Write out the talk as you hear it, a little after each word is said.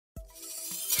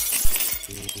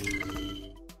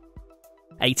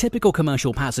A typical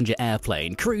commercial passenger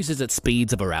airplane cruises at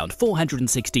speeds of around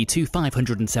 460 to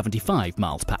 575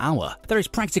 miles per hour. There is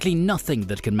practically nothing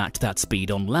that can match that speed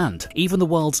on land. Even the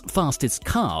world's fastest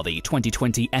car, the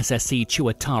 2020 SSC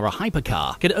Tuatara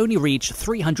Hypercar, can only reach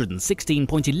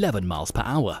 316.11 miles per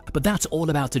hour. But that's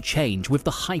all about to change with the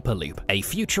Hyperloop, a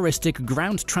futuristic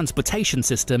ground transportation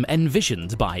system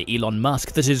envisioned by Elon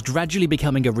Musk that is gradually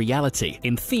becoming a reality.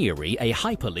 In theory, a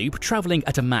Hyperloop traveling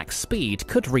at a max speed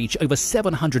could reach over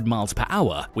 700 miles per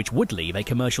hour, which would leave a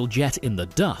commercial jet in the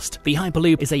dust. The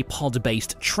Hyperloop is a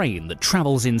pod-based train that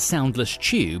travels in soundless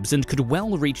tubes and could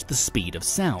well reach the speed of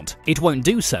sound. It won't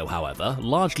do so, however,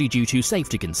 largely due to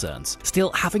safety concerns. Still,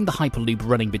 having the Hyperloop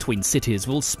running between cities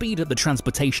will speed up the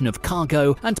transportation of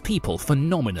cargo and people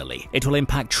phenomenally. It will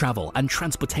impact travel and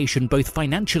transportation both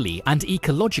financially and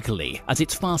ecologically, as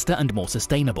it's faster and more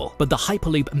sustainable. But the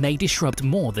Hyperloop may disrupt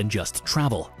more than just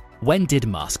travel. When did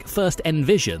Musk first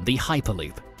envision the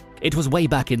Hyperloop? It was way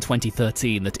back in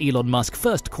 2013 that Elon Musk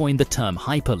first coined the term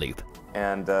Hyperloop.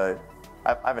 And I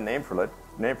have a name for it,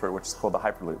 which is called the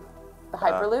Hyperloop. The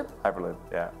Hyperloop? Hyperloop,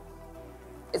 yeah.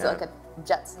 Is it like a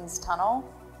Jetsons tunnel?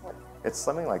 It's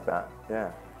something like that,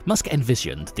 yeah. Musk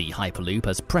envisioned the Hyperloop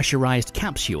as pressurized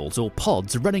capsules or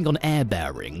pods running on air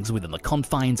bearings within the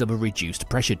confines of a reduced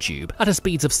pressure tube at a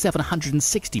speed of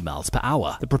 760 miles per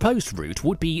hour. The proposed route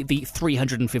would be the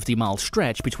 350-mile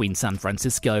stretch between San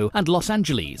Francisco and Los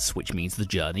Angeles, which means the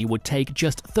journey would take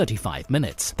just 35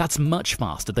 minutes. That's much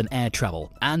faster than air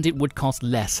travel, and it would cost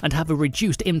less and have a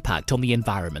reduced impact on the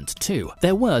environment too.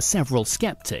 There were several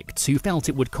skeptics who felt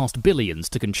it would cost billions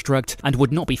to construct and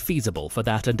would not be feasible for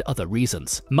that and other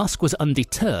reasons. Musk was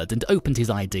undeterred and opened his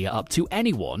idea up to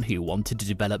anyone who wanted to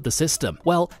develop the system.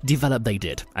 Well, develop they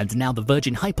did, and now the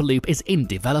Virgin Hyperloop is in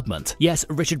development. Yes,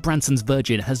 Richard Branson's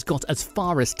Virgin has got as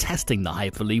far as testing the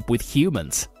Hyperloop with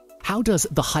humans. How does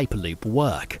the Hyperloop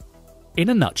work? In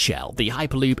a nutshell, the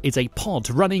Hyperloop is a pod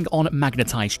running on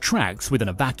magnetized tracks within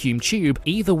a vacuum tube,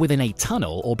 either within a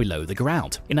tunnel or below the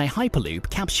ground. In a Hyperloop,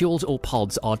 capsules or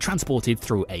pods are transported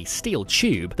through a steel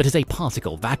tube that is a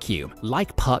particle vacuum.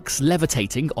 Like pucks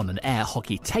levitating on an air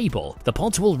hockey table, the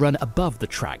pods will run above the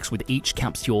tracks with each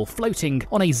capsule floating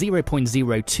on a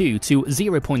 0.02 to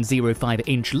 0.05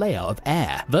 inch layer of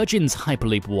air. Virgin's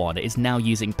Hyperloop 1 is now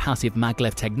using passive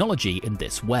maglev technology in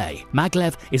this way.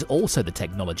 Maglev is also the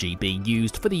technology being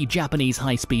used for the Japanese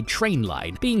high-speed train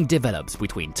line being developed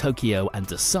between Tokyo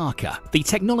and Osaka. The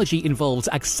technology involves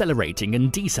accelerating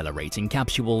and decelerating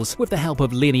capsules with the help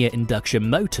of linear induction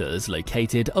motors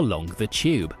located along the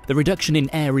tube. The reduction in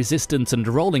air resistance and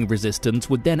rolling resistance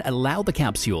would then allow the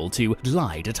capsule to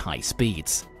glide at high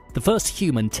speeds. The first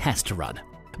human test run.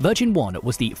 Virgin One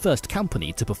was the first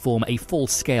company to perform a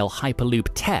full-scale Hyperloop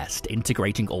test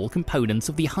integrating all components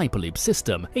of the Hyperloop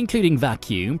system, including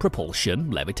vacuum,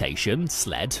 propulsion, levitation,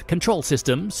 sled, control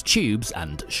systems, tubes,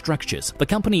 and structures. The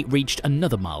company reached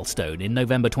another milestone in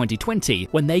November 2020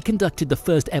 when they conducted the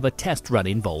first ever test run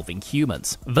involving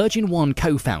humans. Virgin One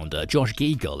co-founder Josh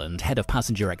Giegel and head of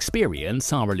passenger experience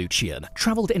Sarah Lucian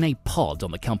traveled in a pod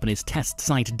on the company's test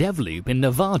site Devloop in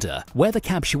Nevada, where the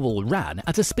capsule ran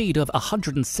at a speed of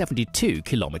 172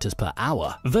 kilometers per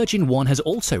hour. Virgin One has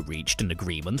also reached an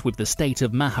agreement with the state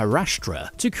of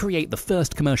Maharashtra to create the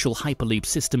first commercial Hyperloop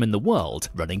system in the world,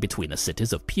 running between the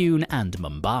cities of Pune and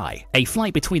Mumbai. A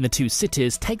flight between the two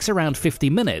cities takes around 50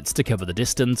 minutes to cover the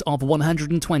distance of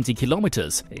 120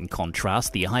 kilometers. In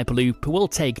contrast, the Hyperloop will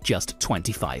take just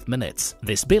 25 minutes.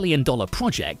 This billion-dollar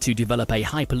project to develop a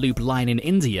Hyperloop line in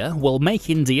India will make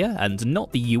India, and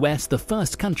not the US, the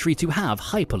first country to have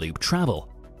Hyperloop travel.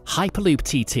 Hyperloop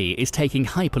TT is taking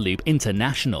Hyperloop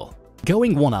international.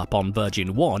 Going one up on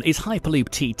Virgin One is Hyperloop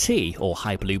TT, or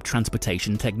Hyperloop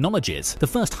Transportation Technologies, the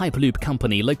first Hyperloop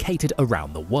company located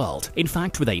around the world. In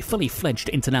fact, with a fully fledged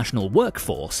international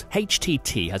workforce,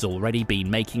 HTT has already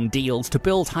been making deals to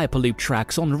build Hyperloop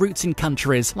tracks on routes in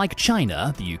countries like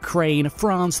China, the Ukraine,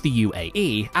 France, the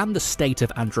UAE, and the state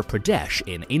of Andhra Pradesh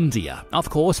in India. Of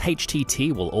course,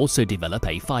 HTT will also develop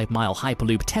a 5-mile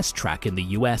Hyperloop test track in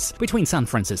the US between San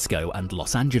Francisco and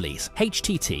Los Angeles.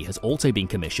 HTT has also been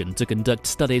commissioned to conduct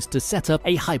studies to set up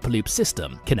a Hyperloop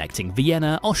system connecting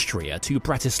Vienna, Austria to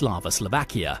Bratislava,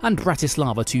 Slovakia, and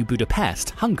Bratislava to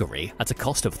Budapest, Hungary, at a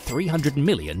cost of $300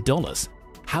 million.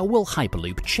 How will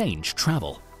Hyperloop change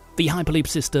travel? The Hyperloop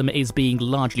system is being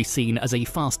largely seen as a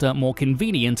faster, more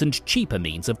convenient and cheaper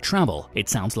means of travel. It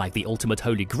sounds like the ultimate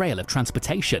holy grail of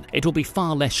transportation. It will be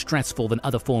far less stressful than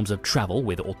other forms of travel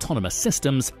with autonomous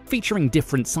systems featuring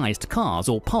different sized cars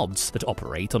or pods that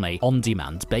operate on a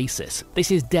on-demand basis.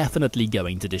 This is definitely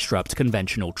going to disrupt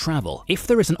conventional travel. If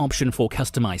there is an option for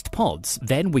customized pods,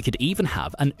 then we could even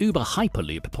have an Uber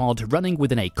Hyperloop pod running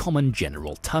within a common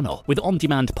general tunnel. With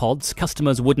on-demand pods,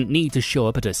 customers wouldn't need to show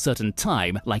up at a certain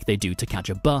time like they do to catch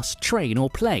a bus, train, or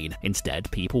plane. Instead,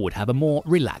 people would have a more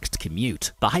relaxed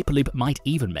commute. The Hyperloop might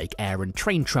even make air and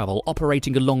train travel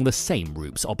operating along the same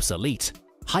routes obsolete.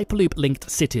 Hyperloop-linked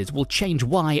cities will change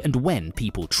why and when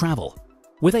people travel.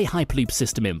 With a Hyperloop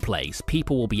system in place,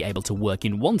 people will be able to work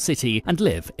in one city and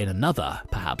live in another,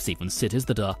 perhaps even cities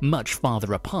that are much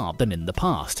farther apart than in the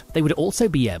past. They would also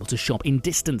be able to shop in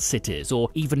distant cities or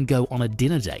even go on a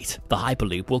dinner date. The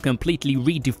Hyperloop will completely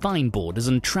redefine borders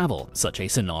and travel. Such a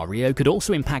scenario could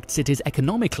also impact cities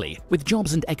economically, with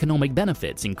jobs and economic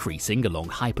benefits increasing along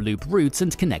Hyperloop routes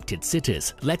and connected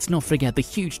cities. Let's not forget the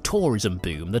huge tourism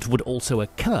boom that would also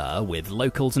occur, with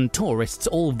locals and tourists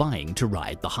all vying to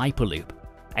ride the Hyperloop.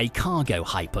 A cargo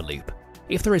Hyperloop.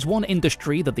 If there is one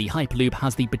industry that the Hyperloop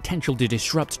has the potential to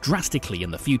disrupt drastically in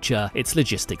the future, it's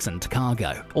logistics and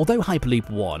cargo. Although Hyperloop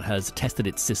One has tested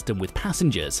its system with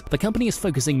passengers, the company is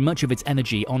focusing much of its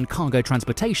energy on cargo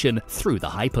transportation through the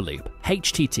Hyperloop.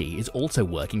 HTT is also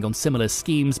working on similar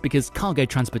schemes because cargo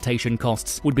transportation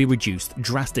costs would be reduced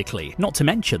drastically. Not to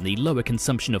mention, the lower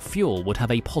consumption of fuel would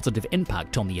have a positive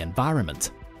impact on the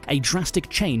environment. A drastic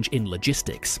change in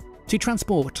logistics. To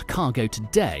transport cargo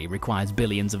today requires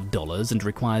billions of dollars and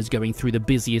requires going through the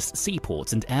busiest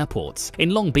seaports and airports. In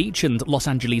Long Beach and Los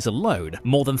Angeles alone,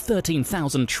 more than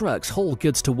 13,000 trucks haul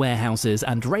goods to warehouses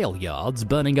and rail yards,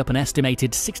 burning up an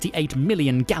estimated 68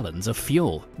 million gallons of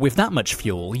fuel. With that much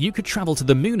fuel, you could travel to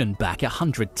the moon and back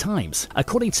 100 times.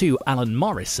 According to Alan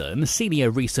Morrison,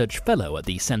 Senior Research Fellow at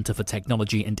the Center for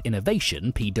Technology and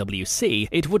Innovation, PwC,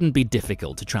 it wouldn't be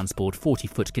difficult to transport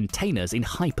 40-foot containers in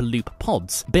Hyperloop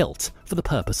pods built for the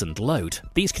purpose and load.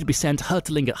 These could be sent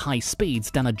hurtling at high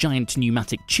speeds down a giant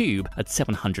pneumatic tube at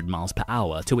 700 miles per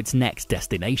hour to its next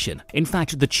destination. In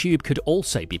fact, the tube could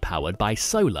also be powered by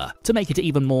solar to make it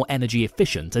even more energy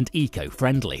efficient and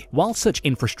eco-friendly. While such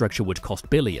infrastructure would cost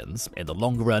billions, in the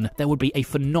long run, there would be a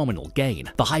phenomenal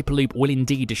gain. The Hyperloop will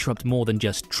indeed disrupt more than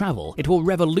just travel. It will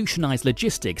revolutionize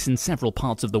logistics in several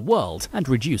parts of the world and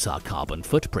reduce our carbon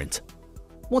footprint.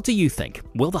 What do you think?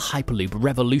 Will the Hyperloop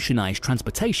revolutionize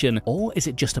transportation, or is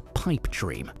it just a pipe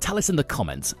dream? Tell us in the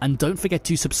comments, and don't forget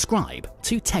to subscribe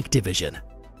to Tech Division.